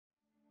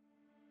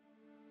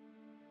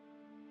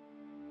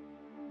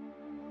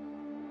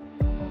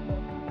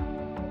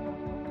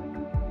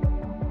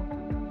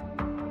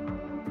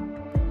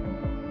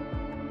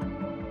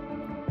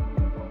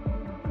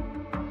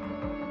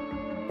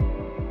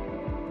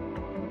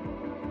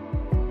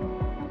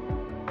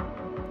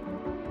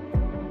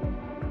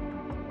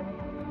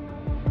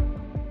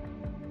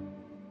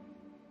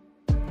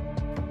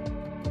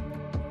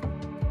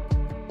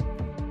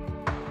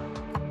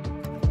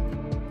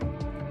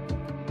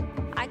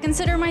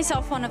consider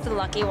myself one of the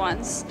lucky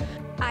ones.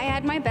 I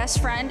had my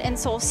best friend and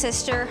soul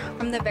sister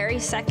from the very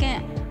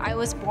second I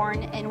was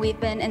born, and we've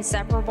been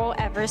inseparable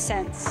ever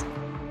since.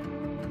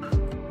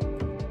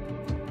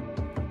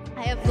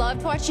 I have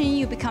loved watching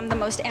you become the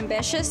most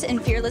ambitious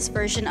and fearless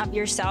version of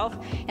yourself,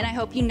 and I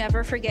hope you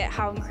never forget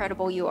how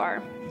incredible you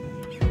are.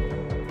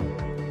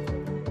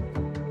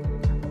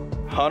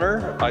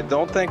 Hunter, I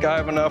don't think I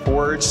have enough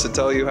words to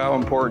tell you how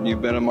important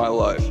you've been in my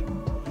life.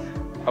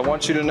 I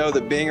want you to know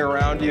that being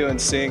around you and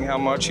seeing how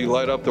much you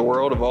light up the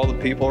world of all the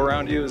people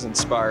around you is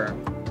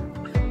inspiring.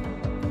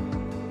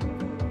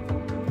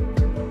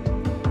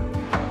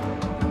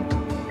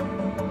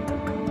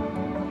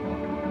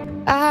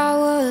 I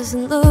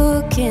wasn't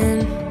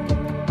looking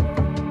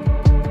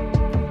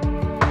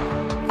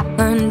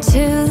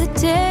until the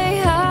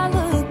day I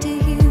looked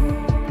at you.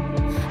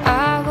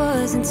 I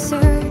wasn't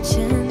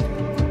searching,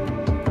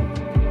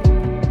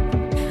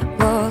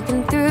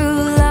 walking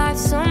through life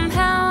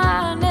somehow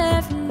I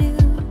never knew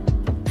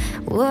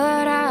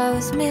what I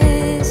was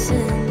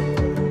missing.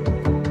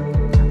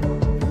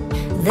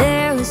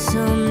 There was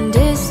some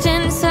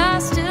distance I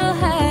still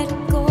had to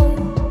go,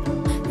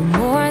 the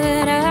more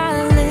that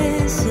I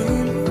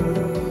listened.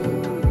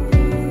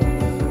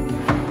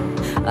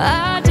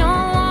 I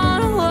don't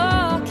want to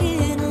walk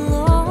it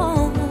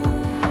alone.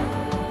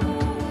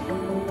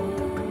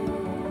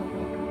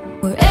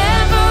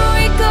 Wherever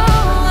we go,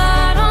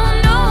 I don't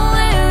know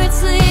where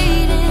it's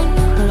leading,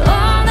 but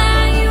all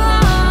that you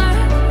are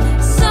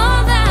is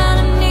all that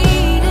I'm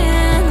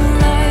needing.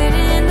 Light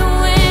in the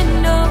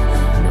window,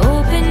 an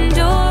open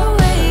door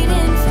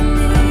waiting for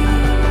me.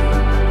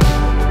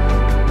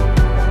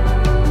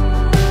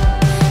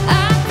 I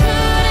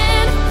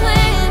couldn't have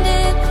planned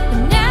it,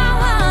 but now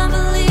I'm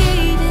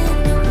believing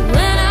that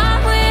when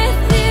I'm with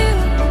you,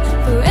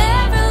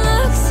 forever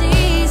looks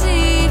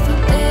easy. For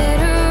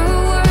better or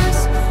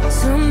worse,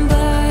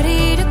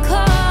 somebody to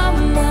call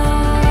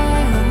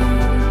mine.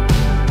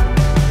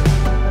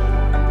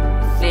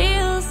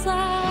 Feels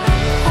like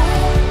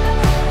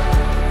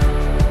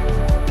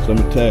So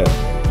Mathea,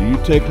 do you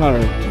take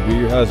Hunter to be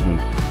your husband,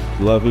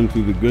 to love him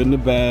through the good and the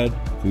bad,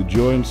 through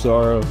joy and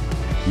sorrow?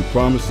 You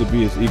promise to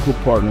be his equal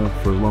partner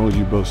for as long as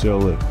you both shall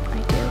live. I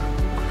do.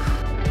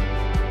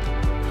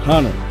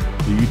 Hunter,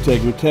 do you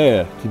take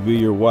Mathea to be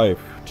your wife,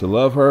 to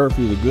love her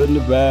through the good and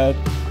the bad,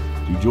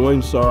 through joy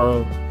and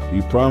sorrow? Do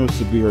you promise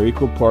to be her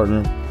equal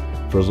partner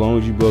for as long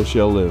as you both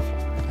shall live?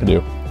 I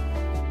do.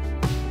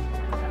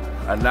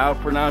 I now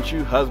pronounce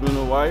you husband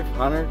and wife.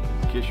 Hunter,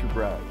 kiss your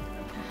bride.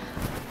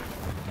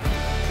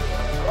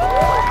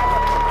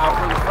 Now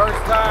for the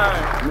first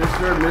time,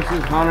 Mr. and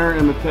Mrs. Hunter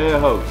and Mathea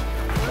Host.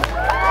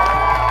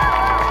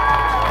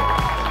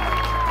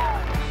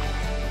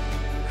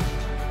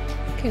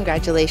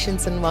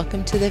 Congratulations and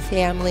welcome to the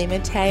family,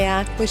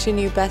 Mathea. Wishing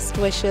you best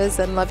wishes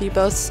and love you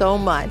both so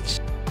much.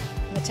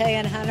 Mathea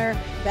and Hunter,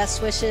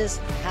 best wishes,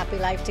 happy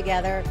life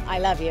together. I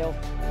love you.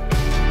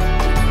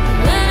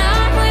 when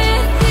I'm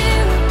with you,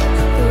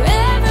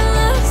 forever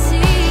looks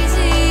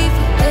easy.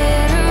 For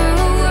better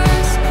or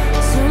worse,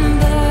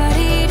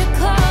 somebody to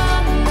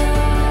call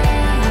mine.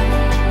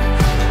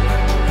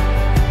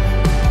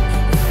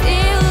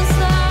 Feels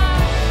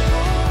like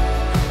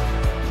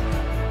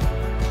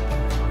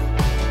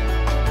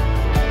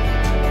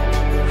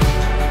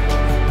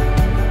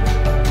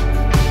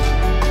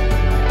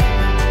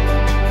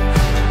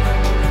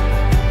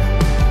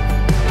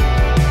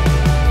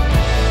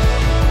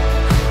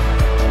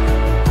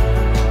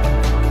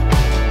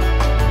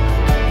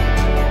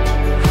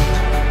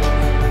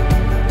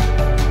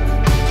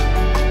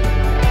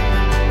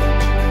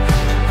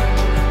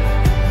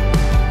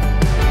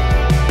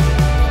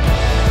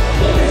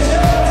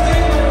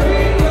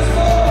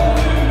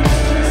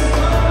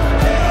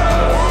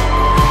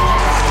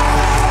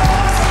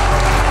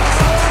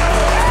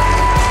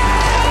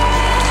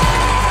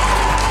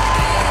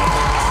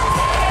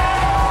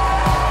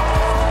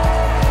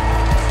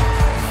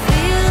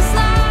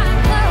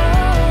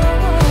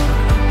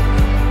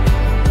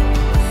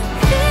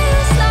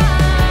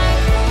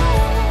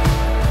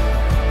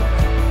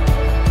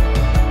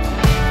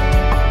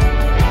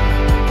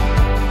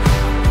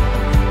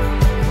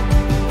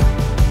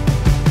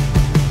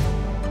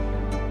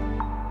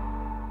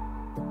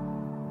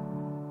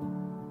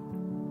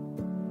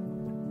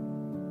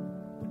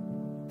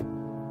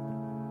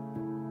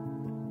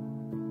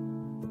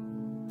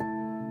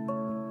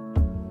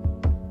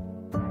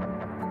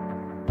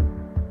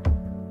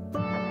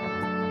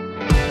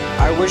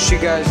I wish you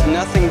guys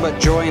nothing but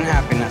joy and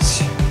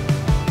happiness.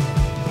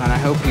 And I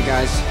hope you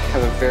guys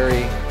have a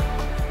very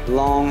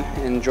long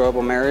and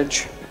enjoyable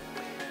marriage.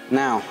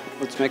 Now,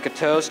 let's make a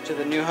toast to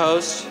the new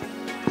host.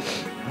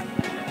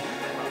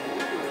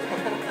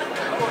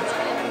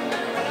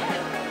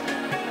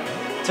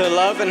 To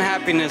love and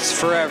happiness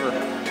forever.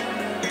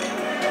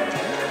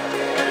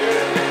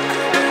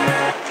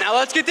 Now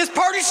let's get this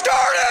party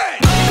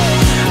started!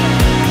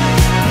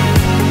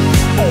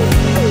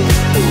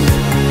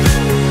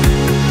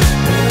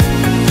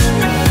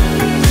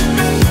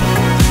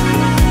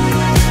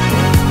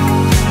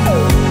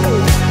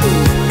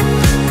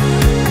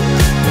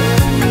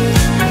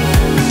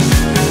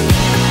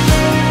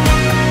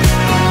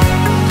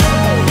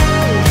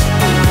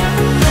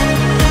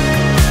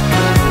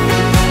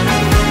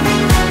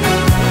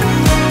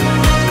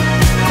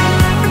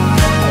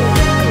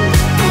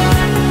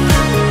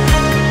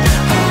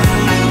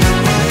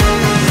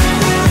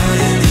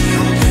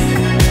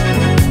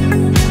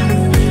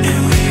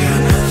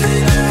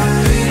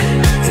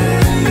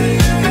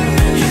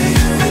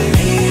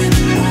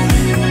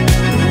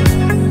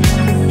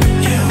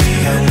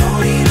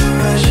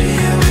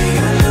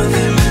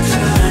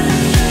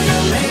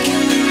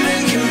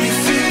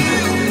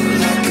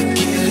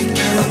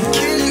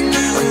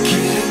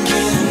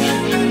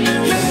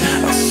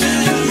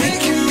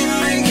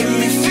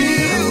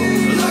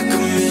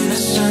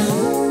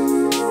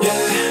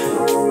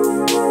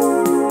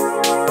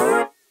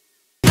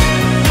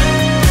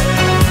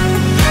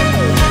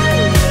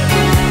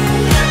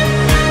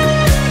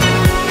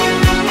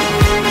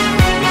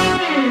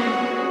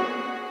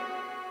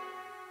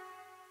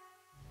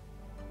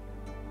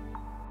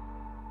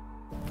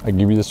 I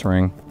give you this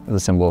ring as a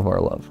symbol of our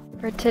love.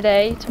 For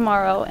today,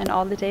 tomorrow, and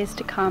all the days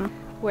to come,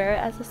 wear it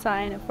as a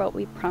sign of what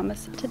we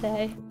promised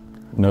today.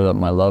 Know that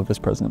my love is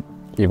present,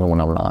 even when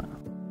I'm not.